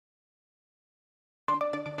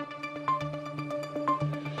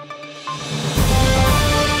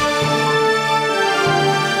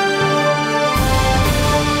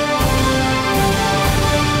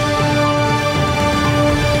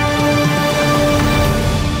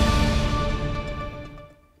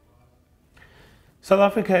South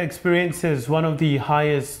Africa experiences one of the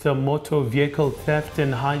highest motor vehicle theft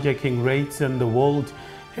and hijacking rates in the world.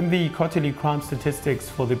 In the quarterly crime statistics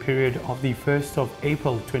for the period of the 1st of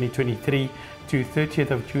April 2023 to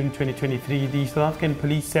 30th of June 2023, the South African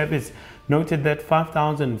Police Service noted that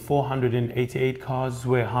 5,488 cars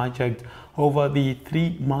were hijacked over the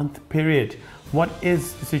 3-month period. What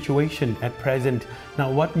is the situation at present? Now,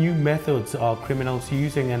 what new methods are criminals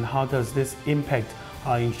using, and how does this impact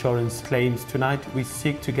our insurance claims? Tonight, we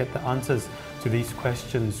seek to get the answers to these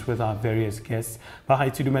questions with our various guests.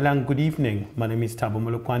 Good evening. My name is Thabo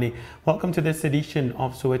Molokoane. Welcome to this edition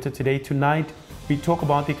of Soweto Today. Tonight, we talk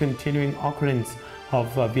about the continuing occurrence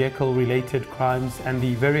of vehicle-related crimes and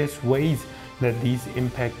the various ways that these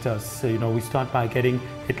impact us. We start by getting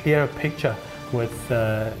a clearer picture with,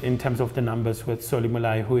 in terms of the numbers, with Solly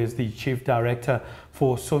Molayi, who is the Chief Director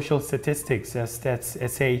for Social Statistics, Stats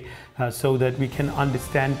SA, so that we can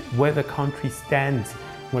understand where the country stands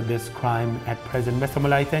with this crime at present. Mr.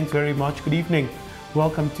 Molayi, thanks very much. Good evening.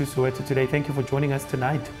 Welcome to Soweto Today. Thank you for joining us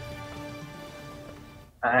tonight.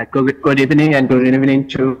 Good evening, and good evening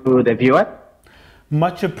to the viewer.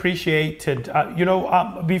 Much appreciated.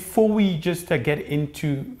 Before we just get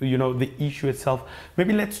into, the issue itself,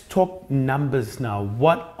 maybe let's talk numbers now.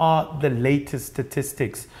 What are the latest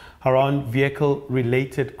statistics around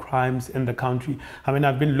vehicle-related crimes in the country? I mean,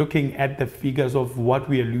 I've been looking at the figures of what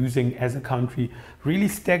we are losing as a country. Really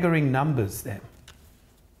staggering numbers there.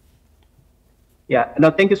 Yeah,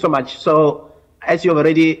 no, thank you so much. So, as you've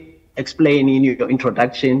already explained in your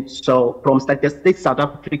introduction, so from Statistics South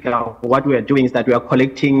Africa, what we are doing is that we are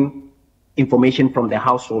collecting information from the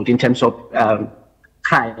household in terms of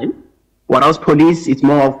crime, whereas police is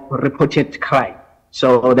more of reported crime.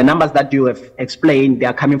 So the numbers that you have explained, they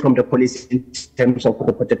are coming from the police in terms of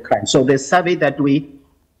reported crime. So the survey that we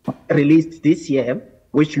released this year,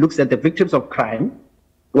 which looks at the victims of crime,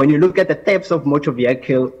 when you look at the thefts of motor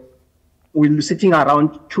vehicle, we're sitting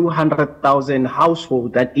around 200,000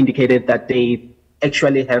 households that indicated that they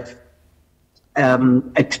actually have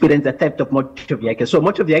experienced the theft of motor vehicle. So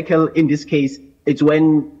motor vehicle in this case, it's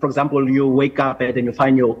when, for example, you wake up and you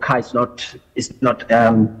find your car is not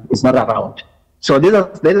around. So these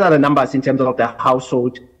are the numbers in terms of the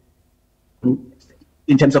household,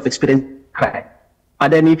 in terms of experience crime.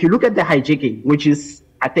 And then if you look at the hijacking, which is,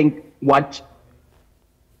 I think, what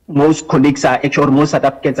most colleagues are actually, most South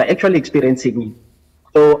Africans are actually experiencing.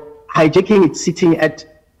 So hijacking is sitting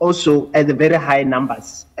at also at the very high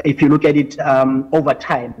numbers if you look at it over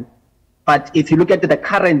time. But if you look at the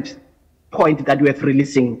current point that we are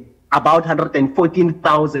releasing, about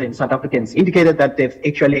 114,000 South Africans indicated that they've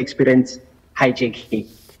actually experienced hijacking.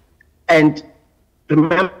 And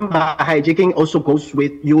remember, hijacking also goes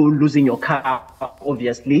with you losing your car,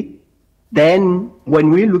 obviously. Then when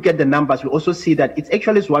we look at the numbers, we also see that it's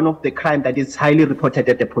actually one of the crime that is highly reported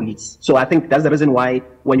at the police. So I think that's the reason why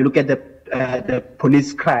when you look at the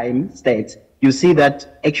police crime stats, you see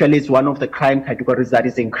that actually it's one of the crime categories that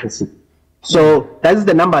is increasing. So that's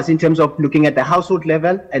the numbers in terms of looking at the household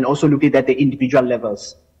level and also looking at the individual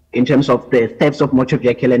levels in terms of the thefts of motor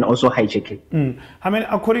vehicle and also hijacking. I mean,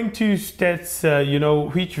 according to stats,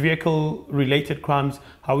 which vehicle-related crimes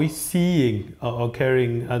are we seeing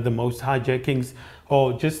occurring the most, hijackings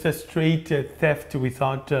or just a straight theft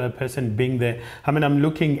without a person being there? I mean, I'm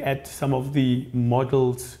looking at some of the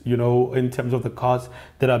models, in terms of the cars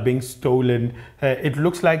that are being stolen. It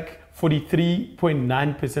looks like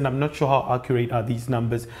 43.9%. I'm not sure how accurate are these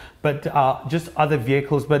numbers, but just other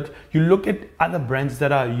vehicles. But you look at other brands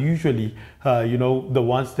that are usually, the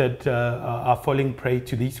ones that are falling prey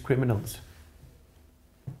to these criminals.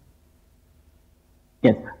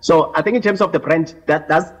 Yes. So I think in terms of the brand,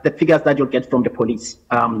 that's the figures that you'll get from the police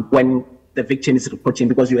when the victim is reporting,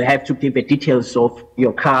 because you have to give the details of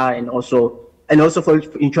your car and also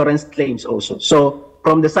for insurance claims also. So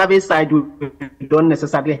from the survey side, we don't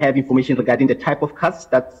necessarily have information regarding the type of cars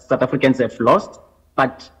that South Africans have lost.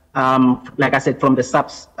 But like I said, from the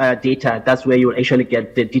SAPS data, that's where you actually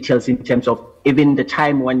get the details in terms of even the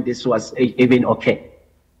time when this was even okay.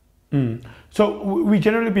 So we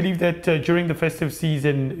generally believe that during the festive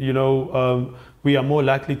season, we are more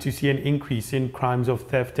likely to see an increase in crimes of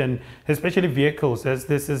theft, and especially vehicles, as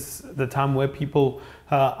this is the time where people,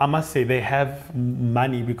 I must say, they have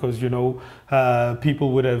money because,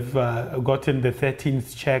 people would have gotten the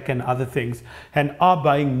 13th check and other things and are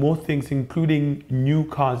buying more things, including new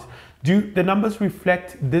cars. Do the numbers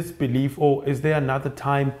reflect this belief, or is there another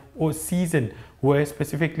time or season where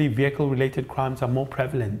specifically vehicle-related crimes are more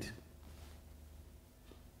prevalent?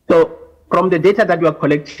 So from the data that we are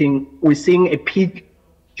collecting, we're seeing a peak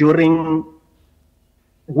during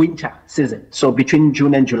winter season. So between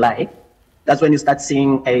June and July, that's when you start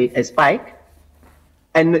seeing a spike.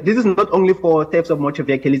 And this is not only for thefts of motor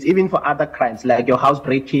vehicles, it's even for other crimes like your house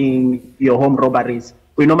breaking, your home robberies.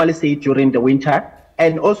 We normally see it during the winter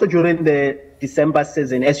and also during the December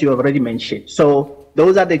season, as you already mentioned. So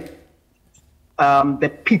those are the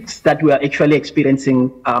peaks that we are actually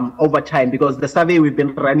experiencing over time, because the survey, we've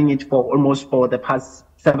been running it for the past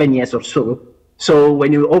 7 years or so. So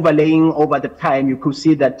when you're overlaying over the time, you could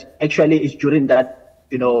see that actually it's during that,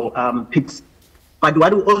 peaks. But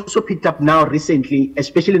what we also picked up now recently,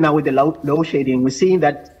 especially now with the load shedding, we're seeing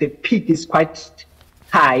that the peak is quite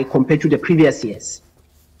high compared to the previous years.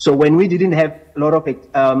 So when we didn't have a lot of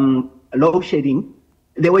load shedding,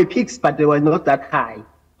 there were peaks, but they were not that high.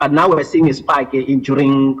 But now we're seeing a spike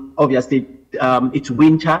during, obviously, it's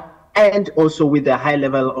winter, and also with the high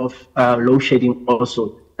level of load shedding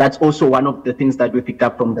also. That's also one of the things that we picked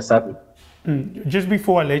up from the survey. Just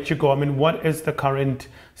before I let you go, what is the current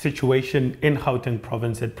situation in Gauteng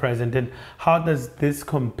province at present, and how does this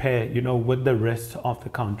compare, with the rest of the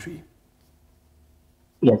country?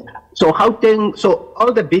 Yes. So Gauteng, so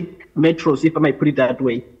all the big metros, if I may put it that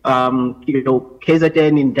way,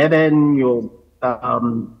 KZN in Durban, your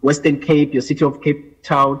Western Cape, your city of Cape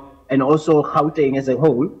Town, and also Gauteng as a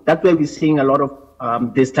whole, that's where we're seeing a lot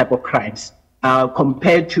of this type of crimes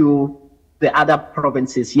compared to the other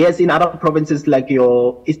provinces. Yes, in other provinces like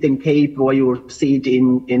your Eastern Cape, where you see it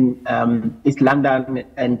in East London,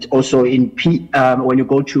 and also in when you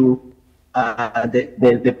go to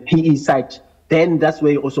the PE site, then that's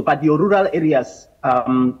where also. But your rural areas,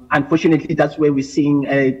 unfortunately, that's where we're seeing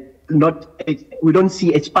we don't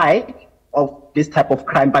see a spike of this type of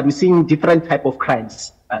crime, but we're seeing different type of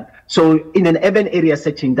crimes. So in an urban area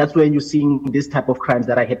setting, that's where you're seeing this type of crimes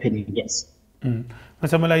that are happening. Yes.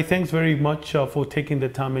 Mr. Molayi, thanks very much for taking the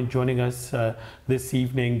time and joining us this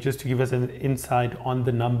evening, just to give us an insight on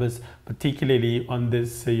the numbers, particularly on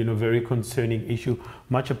this very concerning issue.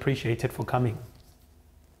 Much appreciated for coming.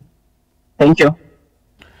 Thank you.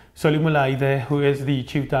 Solly Molayi there, who is the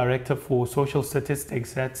Chief Director for Social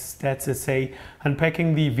Statistics at Stats SA,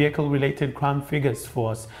 unpacking the vehicle-related crime figures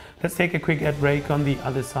for us. Let's take a quick ad break. On the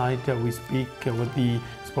other side, we speak with the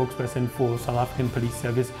spokesperson for South African Police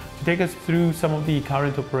Service to take us through some of the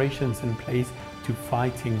current operations in place to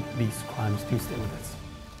fighting these crimes. Do stay with us.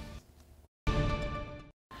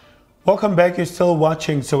 Welcome back. You're still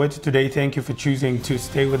watching Soweto Today. Thank you for choosing to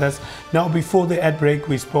stay with us. Now, before the ad break,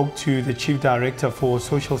 we spoke to the Chief Director for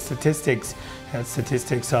Social Statistics at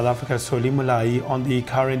Statistics South Africa, Solly Molayi, on the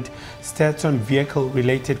current stats on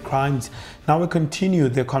vehicle-related crimes. Now we continue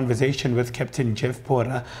the conversation with Captain Jeff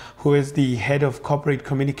Phora, who is the Head of Corporate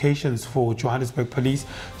Communications for Johannesburg Police,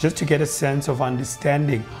 just to get a sense of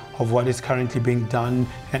understanding of what is currently being done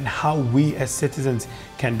and how we as citizens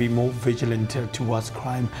can be more vigilant towards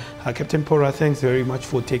crime. Captain Phora, thanks very much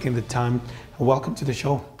for taking the time. Welcome to the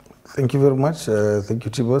show. Thank you very much. Thank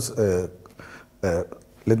you, Tibos.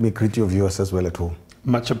 Let me greet your viewers as well at home.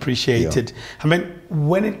 Much appreciated. Yeah.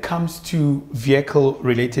 When it comes to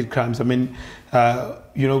vehicle-related crimes, we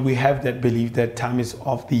have that belief that time is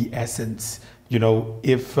of the essence,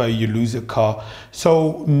 if you lose a car.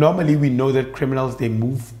 So normally we know that criminals, they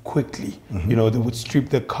move quickly. They would strip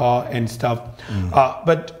the car and stuff.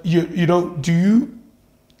 But, do you,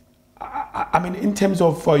 in terms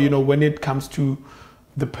of, when it comes to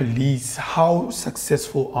the police, how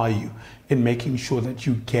successful are you in making sure that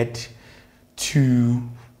you get to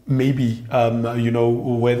maybe,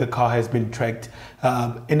 where the car has been tracked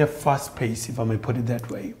in a fast pace, if I may put it that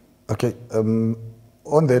way? Okay.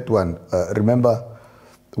 On that one, remember,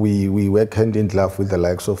 we work hand in glove with the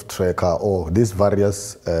likes of Tracker or these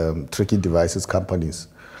various tracking devices companies,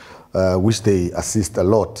 which they assist a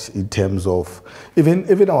lot in terms of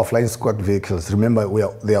even our flying squad vehicles. Remember,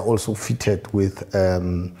 they are also fitted with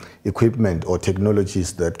equipment or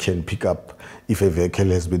technologies that can pick up if a vehicle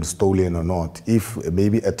has been stolen or not. If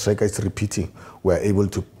maybe a tracker is repeating, we're able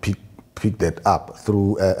to pick that up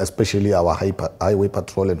through especially our highway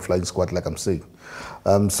patrol and flying squad, like I'm saying.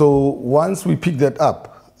 So once we pick that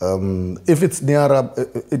up, if it's nearer,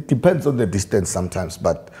 it depends on the distance sometimes,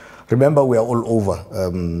 but remember, we are all over.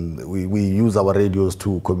 We use our radios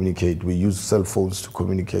to communicate. We use cell phones to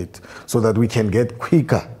communicate so that we can get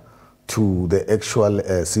quicker to the actual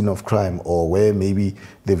scene of crime, or where maybe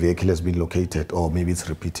the vehicle has been located, or maybe it's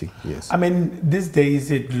repeating. Yes. These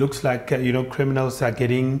days it looks like criminals are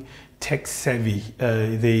getting tech savvy.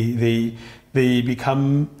 They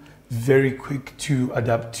become very quick to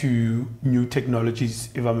adapt to new technologies,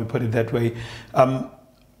 if I may put it that way.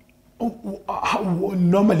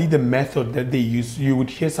 Normally the method that they use, you would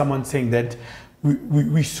hear someone saying that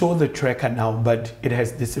we saw the tracker now, but it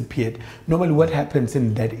has disappeared. Normally, what happens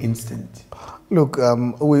in that instant? Look,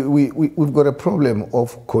 we've got a problem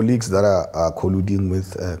of colleagues that are colluding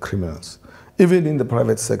with criminals. Even in the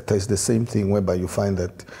private sector, it's the same thing, whereby you find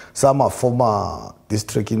that some are former this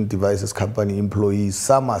tracking devices company employees,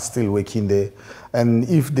 some are still working there. And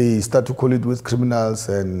if they start to collude with criminals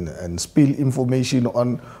and spill information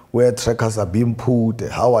on where trackers are being put,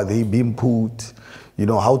 how are they being put, you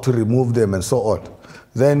know, how to remove them and so on,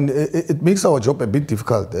 then it makes our job a bit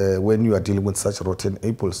difficult when you are dealing with such rotten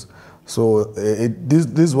apples. So this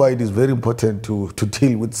is why it is very important to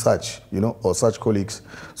deal with such, you know, or such colleagues,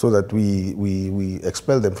 so that we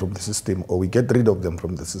expel them from the system, or we get rid of them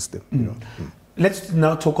from the system. You know? Let's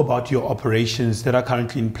now talk about your operations that are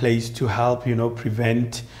currently in place to help, you know,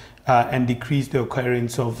 prevent and decrease the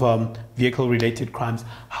occurrence of vehicle-related crimes.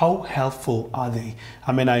 How helpful are they?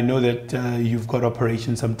 I mean, I know that you've got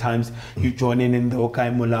operations sometimes. You join in the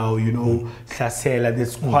Okai Mulao, you know, Sasela,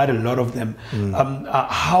 there's quite a lot of them.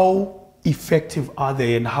 How effective are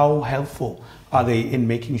they, and how helpful are they in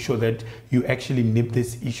making sure that you actually nip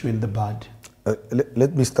this issue in the bud?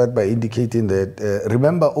 Let me start by indicating that,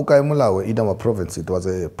 remember, Okai Mulao in our province, it was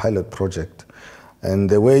a pilot project. And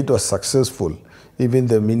the way it was successful, even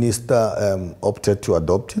the minister opted to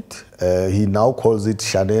adopt it. He now calls it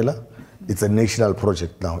Shanela. It's a national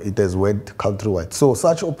project now. It has went countrywide. So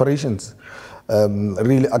such operations,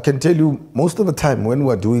 really, I can tell you, most of the time when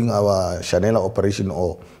we're doing our Shanela operation,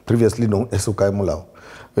 or previously known as Okai Mulao,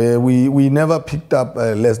 we never picked up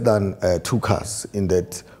less than 2 cars in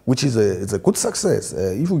that, which is it's a good success.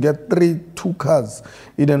 If you get 2 cars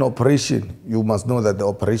in an operation, you must know that the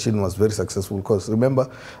operation was very successful, because remember,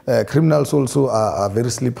 criminals also are very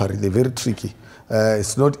slippery, they're very tricky.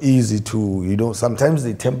 It's not easy to, you know, sometimes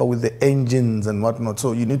they tamper with the engines and whatnot,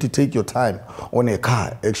 so you need to take your time on a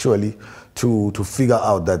car, actually, to figure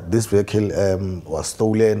out that this vehicle was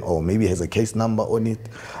stolen, or maybe has a case number on it.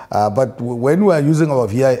 But when we are using our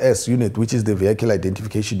VIS unit, which is the Vehicle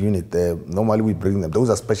Identification Unit, normally we bring them. Those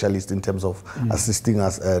are specialists in terms of assisting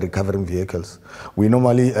us recovering vehicles. We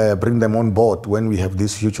normally bring them on board when we have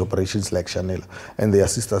these huge operations like Shanela, and they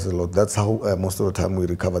assist us a lot. That's how most of the time we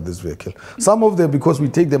recover this vehicle. Some of them, because we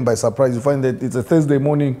take them by surprise, you find that it's a Thursday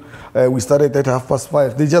morning, we started at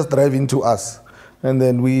 5:30, they just drive into us. And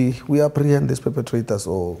then we apprehend these perpetrators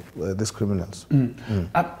or these criminals.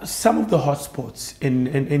 Some of the hotspots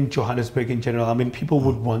in Johannesburg in general, I mean, people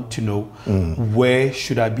would want to know, where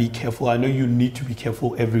should I be careful? I know you need to be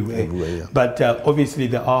careful everywhere, yeah. But obviously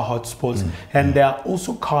there are hotspots, and there are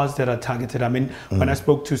also cars that are targeted. I mean, when I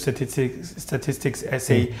spoke to Statistics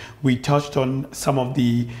SA, we touched on some of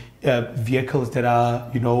the vehicles that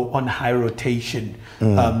are, you know, on high rotation.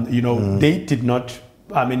 You know, they did not,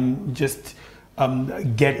 I mean, just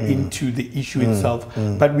get into the issue itself,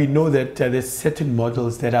 but we know that there's certain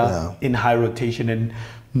models that are in high rotation, and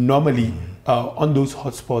normally on those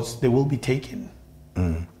hotspots they will be taken.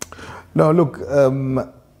 Now look,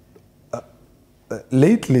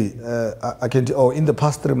 lately, I can or in the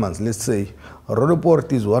past 3 months, let's say,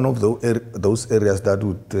 Roodepoort is one of those areas that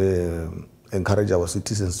would encourage our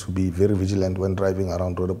citizens to be very vigilant when driving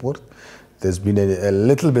around Roodepoort. There's been a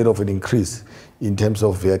little bit of an increase in terms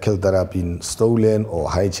of vehicles that have been stolen or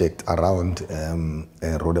hijacked around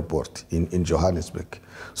Roodepoort in Johannesburg.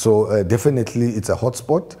 So definitely it's a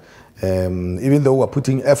hotspot. Even though we're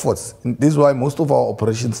putting efforts, this is why most of our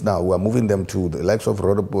operations now, we're moving them to the likes of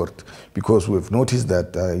Roodepoort, because we've noticed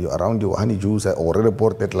that around your honeydews or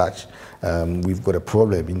Roodepoort at large, we've got a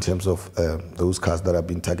problem in terms of those cars that have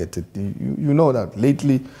been targeted. You know that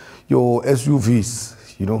lately your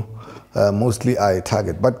SUVs, you know, mostly are a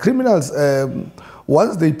target. But criminals,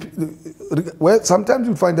 once they, well, sometimes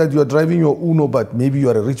you find that you are driving your Uno, but maybe you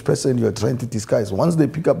are a rich person, you are trying to disguise. Once they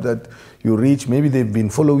pick up that you're rich, maybe they've been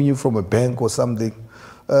following you from a bank or something,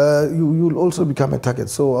 you'll also become a target.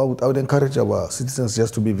 So I would encourage our citizens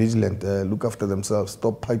just to be vigilant, look after themselves,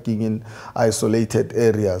 stop parking in isolated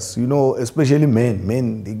areas. You know, especially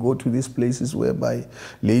men, they go to these places whereby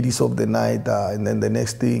ladies of the night are, and then the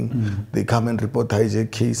next thing, they come and report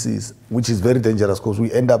hijack cases, which is very dangerous because we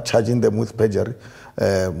end up charging them with perjury,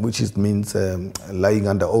 which means lying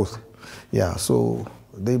under oath. Yeah, so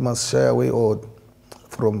they must shy away or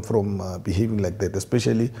from behaving like that,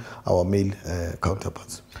 especially our male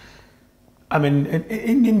counterparts. I mean,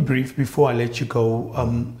 in brief, before I let you go,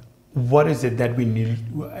 what is it that we need,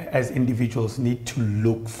 as individuals, need to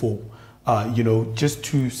look for, you know, just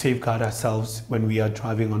to safeguard ourselves when we are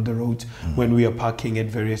driving on the roads, when we are parking at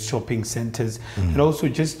various shopping centers, and also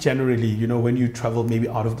just generally, you know, when you travel maybe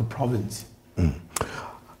out of the province?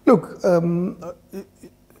 Look,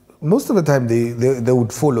 most of the time they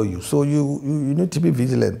would follow you. So you need to be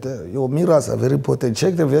vigilant. Your mirrors are very important.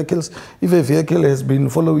 Check the vehicles. If a vehicle has been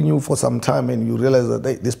following you for some time and you realize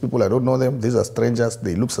that these people, I don't know them, these are strangers,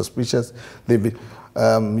 they look suspicious,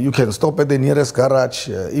 you can stop at the nearest garage.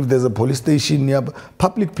 If there's a police station near,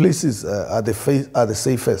 public places are the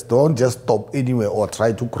safest. Don't just stop anywhere or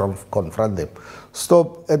try to confront them.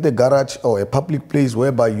 Stop at the garage or a public place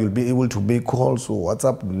whereby you'll be able to make calls or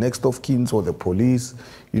WhatsApp next of kin or the police.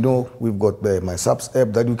 You know, we've got the My Subs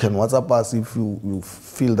app that you can WhatsApp us if you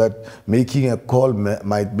feel that making a call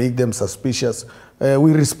might make them suspicious.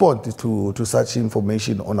 We respond to such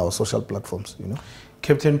information on our social platforms, you know.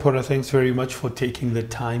 Captain Phora, thanks very much for taking the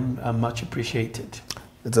time. Much appreciated.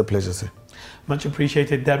 It's a pleasure, sir. Much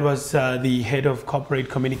appreciated. That was the head of corporate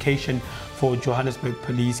communication for Johannesburg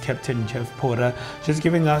Police, Captain Jeff Phora, just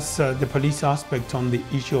giving us the police aspect on the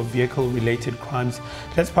issue of vehicle-related crimes.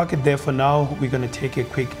 Let's park it there for now. We're going to take a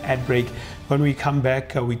quick ad break. When we come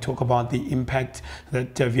back, we talk about the impact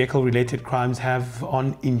that vehicle-related crimes have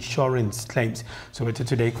on insurance claims. Soweto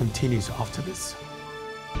Today continues after this.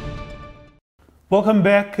 Welcome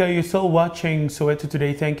back. You're still watching Soweto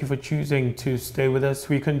Today. Thank you for choosing to stay with us.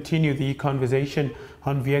 We continue the conversation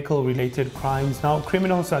on vehicle-related crimes. Now,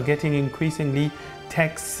 criminals are getting increasingly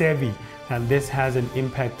tech-savvy, and this has an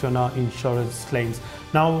impact on our insurance claims.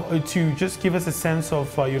 Now, to just give us a sense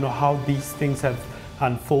of how these things have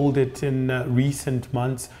unfolded in recent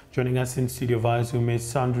months, joining us in studio via Zoom is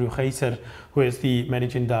Sandro Geyser, who is the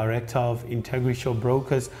Managing Director of IntegriSure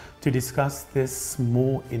Brokers, to discuss this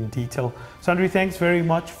more in detail. Sandro, thanks very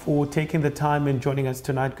much for taking the time and joining us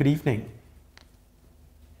tonight. Good evening.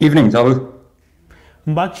 Evening, Thabo.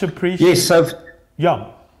 Much appreciated. Yes, so...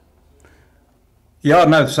 Yeah,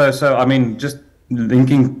 no, so I mean, just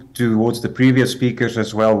linking towards the previous speakers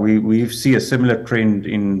as well, we see a similar trend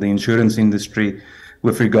in the insurance industry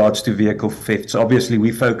with regards to vehicle thefts. Obviously,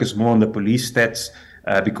 we focus more on the police stats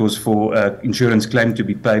because for insurance claim to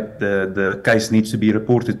be paid, the case needs to be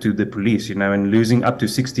reported to the police, you know, and losing up to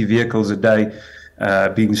 60 vehicles a day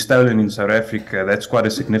being stolen in South Africa, that's quite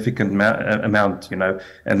a significant amount, you know.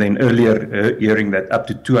 And then earlier hearing that up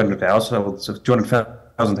to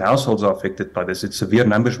 200,000 households are affected by this. It's severe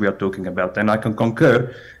numbers we are talking about. And I can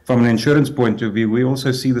concur from an insurance point of view. We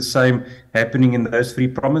also see the same happening in those three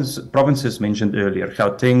provinces mentioned earlier.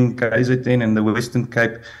 Gauteng, KZN, and the Western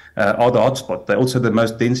Cape are the hotspot. They're also the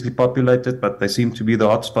most densely populated, but they seem to be the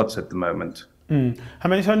hotspots at the moment. I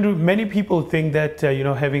mean, Sandro, many people think that,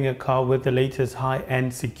 having a car with the latest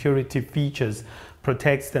high-end security features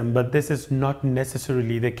protects them, but this is not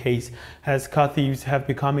necessarily the case, as car thieves have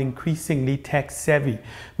become increasingly tech savvy.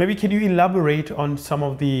 Maybe can you elaborate on some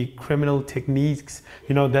of the criminal techniques,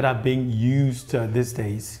 that are being used these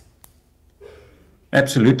days?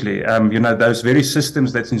 Absolutely. Those very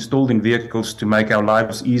systems that's installed in vehicles to make our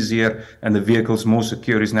lives easier and the vehicles more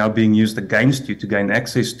secure is now being used against you to gain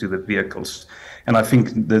access to the vehicles. And I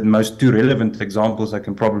think the most two relevant examples I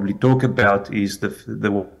can probably talk about is the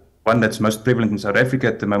one that's most prevalent in South Africa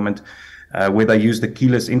at the moment, where they use the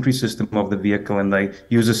keyless entry system of the vehicle, and they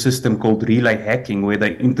use a system called relay hacking, where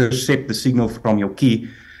they intercept the signal from your key,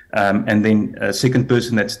 and then a second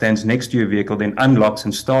person that stands next to your vehicle then unlocks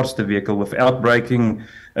and starts the vehicle without breaking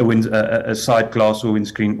a side glass or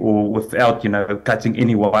windscreen, or without cutting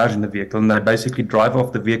any wires in the vehicle, and they basically drive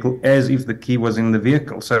off the vehicle as if the key was in the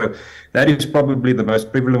vehicle. So that is probably the most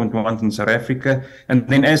prevalent one in South Africa. And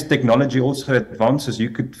then as technology also advances, you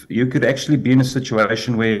could actually be in a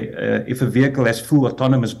situation where if a vehicle has full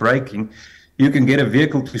autonomous braking, you can get a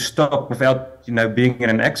vehicle to stop without, being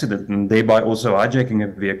in an accident, and thereby also hijacking a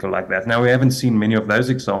vehicle like that. Now, we haven't seen many of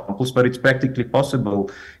those examples, but it's practically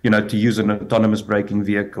possible, to use an autonomous braking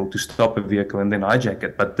vehicle to stop a vehicle and then hijack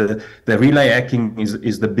it. But the relay hacking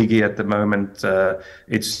is the biggie at the moment.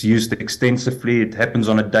 It's used extensively. It happens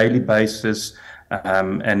on a daily basis,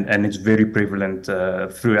 and it's very prevalent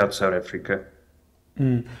throughout South Africa.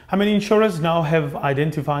 I mean, insurers now have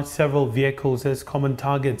identified several vehicles as common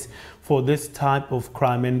targets for this type of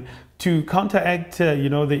crime, and to counteract,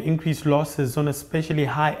 the increased losses on especially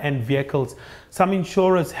high-end vehicles, some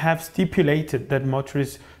insurers have stipulated that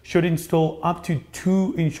motorists should install up to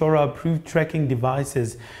 2 insurer-approved tracking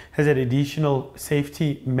devices as an additional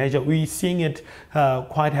safety measure. We're seeing it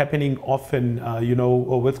quite happening often,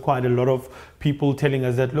 with quite a lot of people telling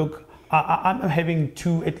us that, look, I'm having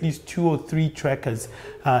at least 2 or 3 trackers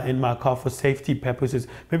in my car for safety purposes.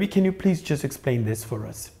 Maybe can you please just explain this for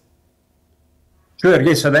us? Sure,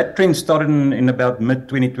 yes. So that trend started in about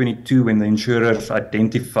mid-2022 when the insurers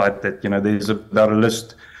identified that, there's about a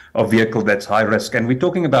list of vehicle that's high risk. And we're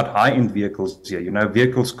talking about high-end vehicles here,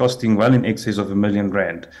 vehicles costing well in excess of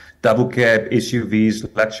R1,000,000, double cab, SUVs,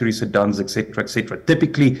 luxury sedans, etc.,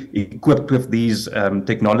 typically equipped with these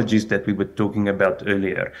technologies that we were talking about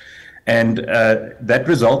earlier. And that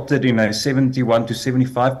resulted in a 71 to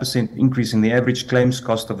 75% increase in the average claims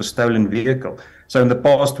cost of a stolen vehicle. So in the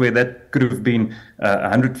past, where that could have been a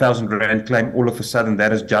 100,000 rand claim, all of a sudden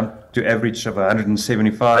that has jumped to average of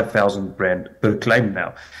 175,000 rand per claim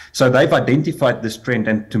now. So they've identified this trend,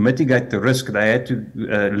 and to mitigate the risk, they had to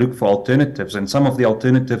look for alternatives. And some of the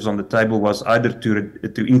alternatives on the table was either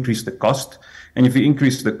to increase the cost. And if you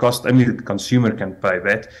increase the cost, only the consumer can pay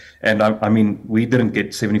that. And I mean, we didn't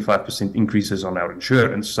get 75% increases on our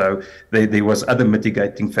insurance. So there was other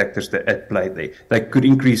mitigating factors that at play there. They could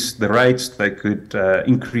increase the rates, they could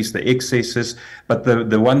increase the excesses. But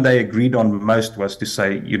the one they agreed on most was to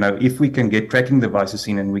say, if we can get tracking devices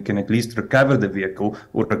in and we can at least recover the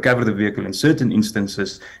vehicle in certain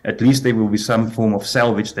instances, at least there will be some form of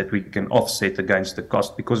salvage that we can offset against the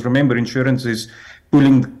cost. Because remember, insurance is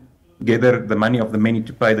pulling together the money of the many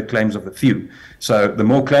to pay the claims of the few. So the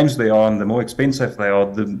more claims they are and the more expensive they are,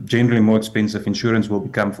 the generally more expensive insurance will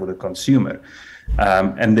become for the consumer.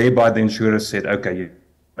 And thereby the insurer said, okay,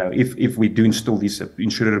 if we do install these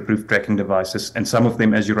insurer-approved tracking devices, and some of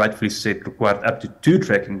them, as you rightfully said, required up to 2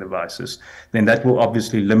 tracking devices, then that will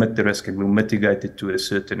obviously limit the risk and will mitigate it to a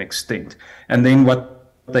certain extent. And then what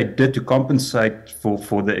they did to compensate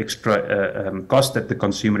for the extra cost that the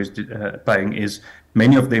consumer is paying is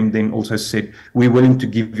many of them then also said, we're willing to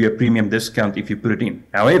give you a premium discount if you put it in.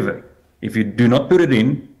 However, if you do not put it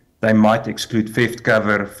in, they might exclude theft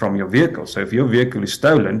cover from your vehicle. So if your vehicle is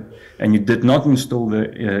stolen and you did not install the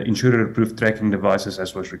insurer-approved tracking devices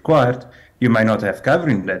as was required, you may not have cover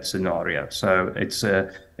in that scenario. So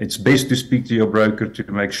it's best to speak to your broker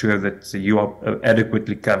to make sure that you are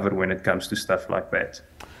adequately covered when it comes to stuff like that.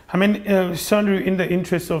 I mean, Sandro, in the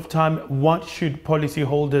interest of time, what should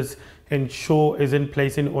policyholders ensure is in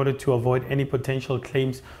place in order to avoid any potential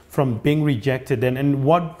claims from being rejected? And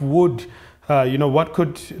what would, what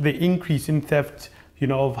could the increase in theft,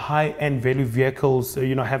 of high-end value vehicles,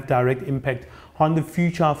 have direct impact on the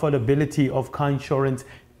future affordability of car insurance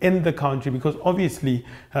in the country? Because obviously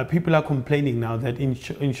people are complaining now that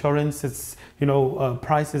insurance is,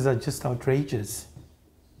 prices are just outrageous.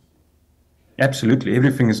 Absolutely,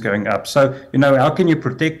 everything is going up. So, how can you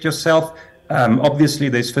protect yourself? Obviously,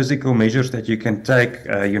 there's physical measures that you can take.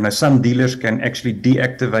 Some dealers can actually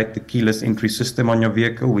deactivate the keyless entry system on your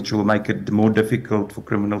vehicle, which will make it more difficult for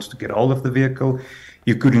criminals to get hold of the vehicle.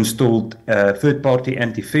 You could install third-party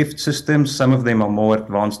anti-theft systems. Some of them are more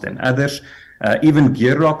advanced than others. Even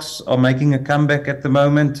gear locks are making a comeback at the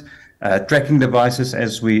moment. Tracking devices,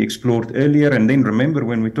 as we explored earlier. And then remember,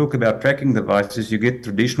 when we talk about tracking devices, you get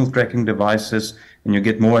traditional tracking devices and you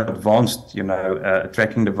get more advanced,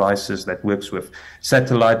 tracking devices that works with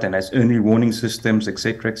satellite and has early warning systems,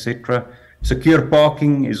 etc., etc. Secure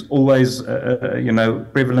parking is always,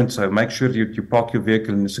 prevalent. So make sure you park your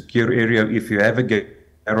vehicle in a secure area. If you have a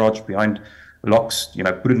garage behind locks,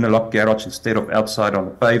 put it in a locked garage instead of outside on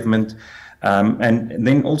the pavement. And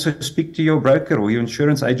then also speak to your broker or your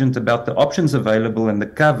insurance agent about the options available and the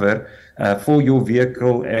cover for your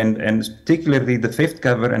vehicle, and particularly the theft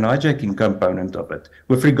cover and hijacking component of it.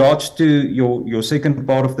 With regards to your second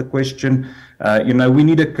part of the question, we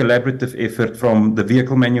need a collaborative effort from the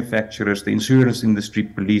vehicle manufacturers, the insurance industry,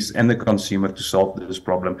 police, and the consumer to solve this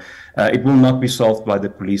problem. It will not be solved by the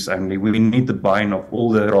police only. We need the buy-in of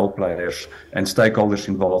all the role players and stakeholders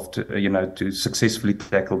involved, to successfully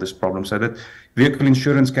tackle this problem so that vehicle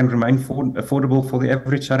insurance can remain affordable for the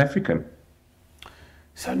average South African.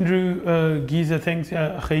 Sandro Geyser,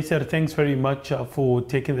 thanks very much for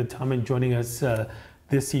taking the time and joining us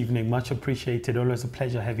this evening. Much appreciated. Always a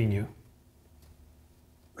pleasure having you.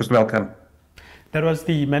 You're welcome. That was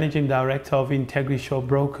the Managing Director of IntegriSure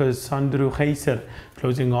Brokers, Sandro Geyser,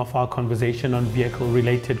 closing off our conversation on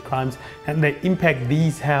vehicle-related crimes and the impact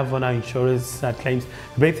these have on our insurance claims.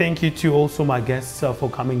 A big thank you to also my guests for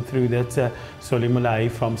coming through. That's Solly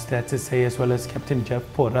Molayi from Stats SA, as well as Captain Jeff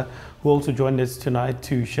Phora, who also joined us tonight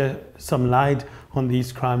to share some light on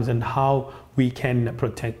these crimes and how we can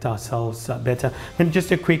protect ourselves better. And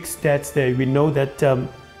just a quick stats there. We know that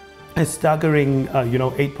a staggering,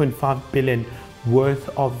 8.5 billion worth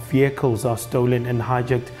of vehicles are stolen and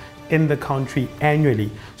hijacked in the country annually.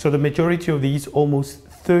 So the majority of these, almost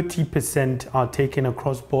 30%, are taken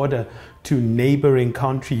across border to neighboring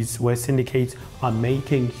countries where syndicates are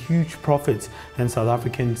making huge profits and South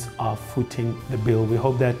Africans are footing the bill. We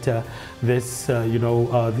hope that the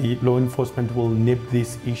law enforcement will nip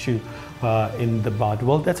this issue in the bud.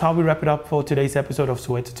 Well, that's how we wrap it up for today's episode of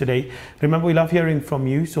Soweto Today. Remember, we love hearing from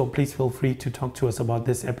you, so please feel free to talk to us about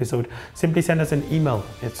this episode. Simply send us an email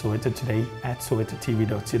at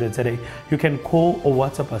sowetotoday@sowetotv.co.za. You can call or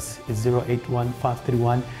WhatsApp us at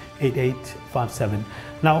 081-531-8857.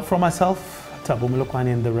 Now, from myself, Thabo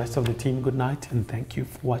Molokoane, and the rest of the team, good night and thank you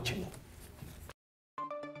for watching.